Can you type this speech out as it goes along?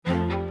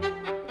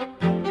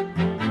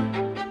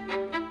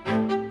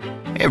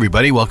Hey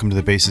everybody, welcome to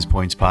the Basis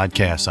Points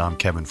Podcast. I'm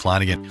Kevin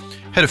Flanagan,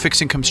 head of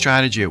fixed income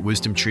strategy at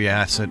WisdomTree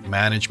Asset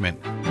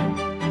Management.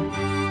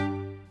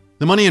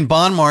 The money and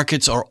bond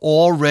markets are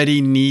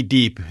already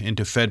knee-deep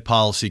into Fed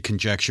policy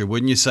conjecture,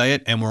 wouldn't you say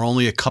it? And we're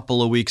only a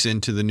couple of weeks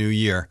into the new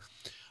year.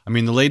 I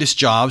mean, the latest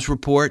jobs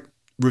report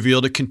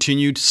revealed a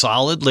continued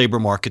solid labor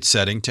market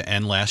setting to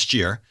end last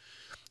year.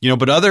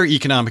 But other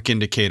economic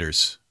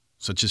indicators,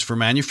 such as for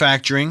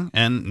manufacturing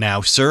and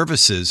now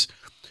services,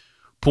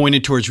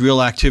 pointed towards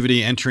real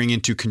activity entering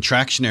into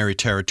contractionary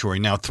territory.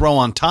 Now, throw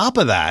on top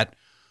of that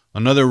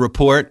another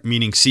report,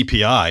 meaning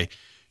CPI,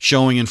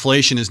 showing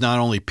inflation has not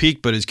only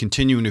peaked but is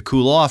continuing to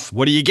cool off.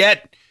 What do you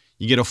get?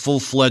 You get a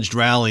full-fledged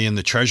rally in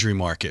the Treasury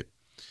market.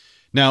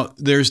 Now,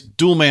 there's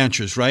dual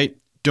mantras, right?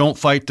 Don't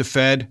fight the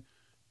Fed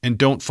and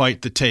don't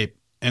fight the tape.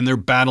 And they're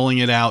battling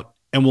it out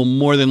and will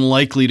more than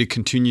likely to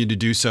continue to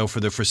do so for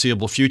the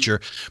foreseeable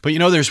future. But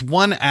there's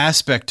one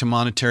aspect to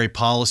monetary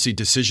policy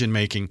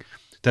decision-making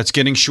that's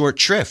getting short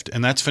shrift,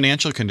 and that's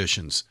financial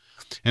conditions.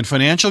 And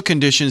financial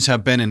conditions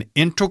have been an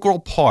integral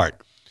part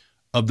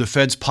of the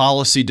Fed's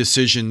policy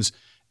decisions,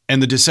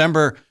 and the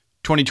December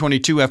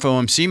 2022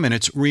 FOMC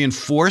minutes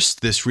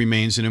reinforced this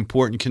remains an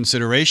important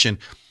consideration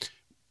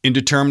in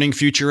determining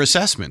future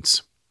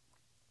assessments.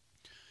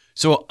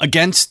 So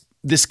against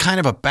this kind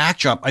of a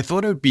backdrop, I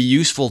thought it would be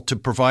useful to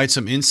provide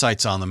some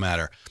insights on the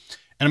matter.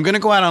 And I'm going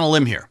to go out on a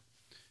limb here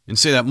and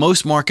say that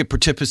most market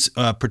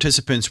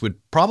participants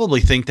would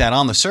probably think that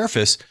on the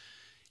surface,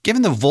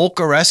 given the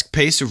Volcker-esque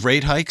pace of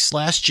rate hikes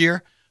last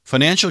year,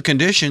 financial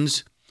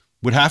conditions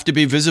would have to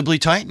be visibly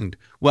tightened.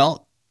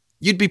 Well,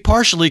 you'd be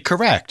partially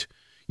correct.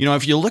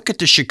 If you look at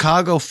the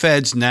Chicago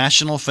Fed's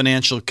National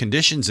Financial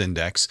Conditions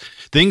Index,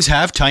 things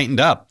have tightened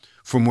up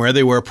from where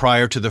they were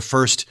prior to the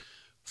first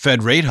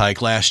Fed rate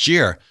hike last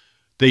year.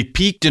 They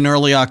peaked in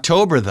early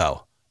October,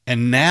 though,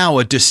 and now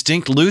a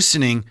distinct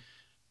loosening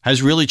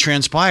has really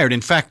transpired.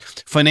 In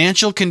fact,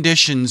 financial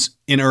conditions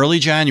in early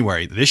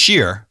January this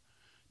year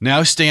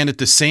now stand at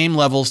the same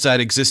levels that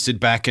existed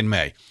back in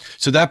May.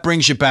 So that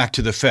brings you back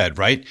to the Fed,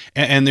 right?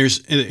 And there's,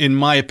 in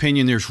my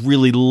opinion, there's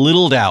really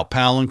little doubt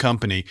Powell and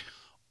company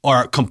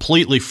are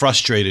completely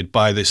frustrated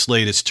by this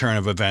latest turn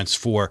of events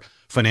for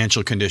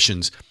financial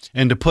conditions.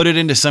 And to put it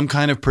into some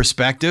kind of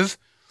perspective,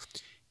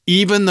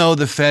 even though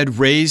the Fed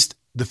raised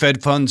the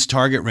Fed funds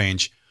target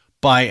range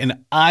by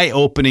an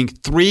eye-opening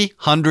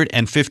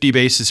 350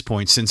 basis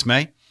points since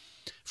May,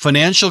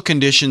 financial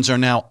conditions are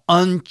now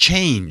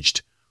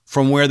unchanged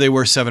from where they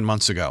were 7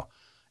 months ago.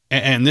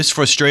 And this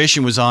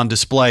frustration was on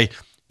display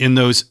in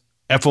those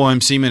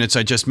FOMC minutes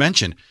I just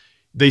mentioned.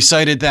 They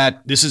cited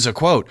that, this is a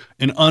quote,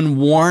 an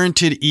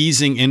unwarranted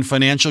easing in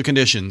financial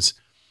conditions,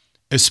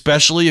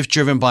 especially if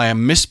driven by a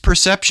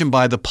misperception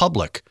by the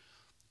public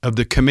of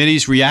the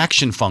committee's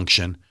reaction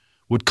function,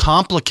 would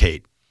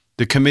complicate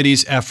the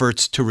committee's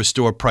efforts to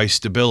restore price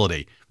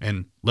stability.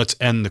 And let's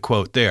end the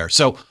quote there.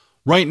 So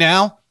right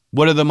now,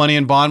 what are the money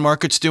and bond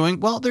markets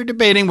doing? Well, they're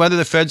debating whether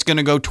the Fed's going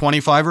to go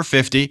 25 or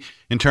 50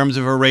 in terms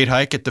of a rate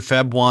hike at the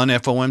Feb 1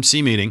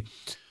 FOMC meeting.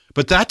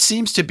 But that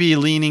seems to be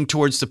leaning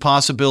towards the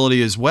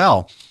possibility as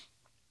well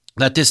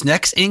that this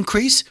next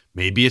increase,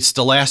 maybe it's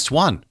the last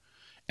one,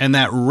 and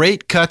that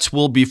rate cuts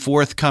will be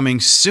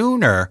forthcoming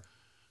sooner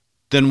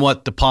than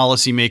what the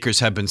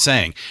policymakers have been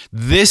saying.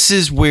 This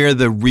is where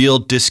the real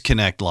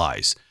disconnect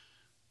lies.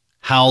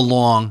 How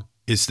long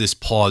is this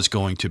pause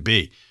going to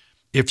be?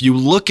 If you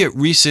look at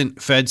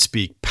recent Fed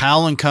speak,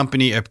 Powell and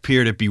company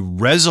appear to be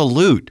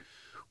resolute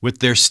with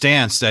their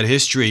stance that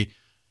history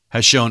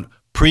has shown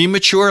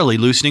prematurely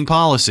loosening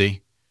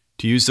policy,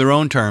 to use their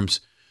own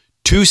terms,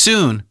 too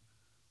soon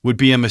would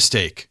be a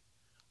mistake.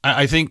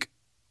 I think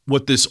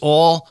what this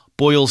all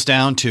boils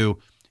down to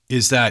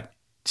is that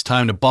it's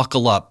time to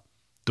buckle up.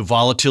 The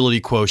volatility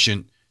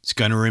quotient is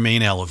going to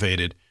remain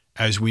elevated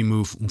as we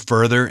move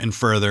further and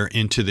further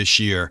into this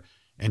year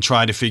and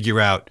try to figure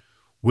out,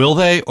 will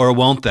they or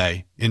won't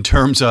they, in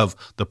terms of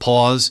the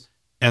pause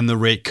and the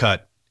rate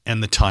cut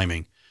and the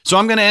timing. So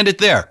I'm going to end it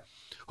there.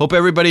 Hope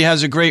everybody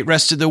has a great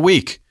rest of the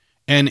week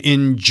and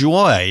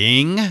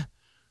enjoying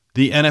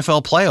the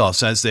NFL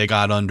playoffs as they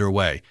got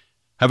underway.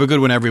 Have a good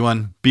one,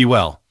 everyone. Be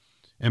well.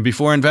 And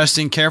before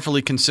investing,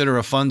 carefully consider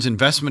a fund's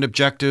investment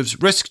objectives,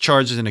 risk,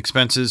 charges, and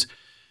expenses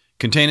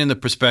contained in the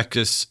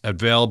prospectus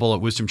available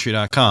at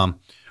wisdomtree.com.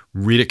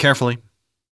 Read it carefully.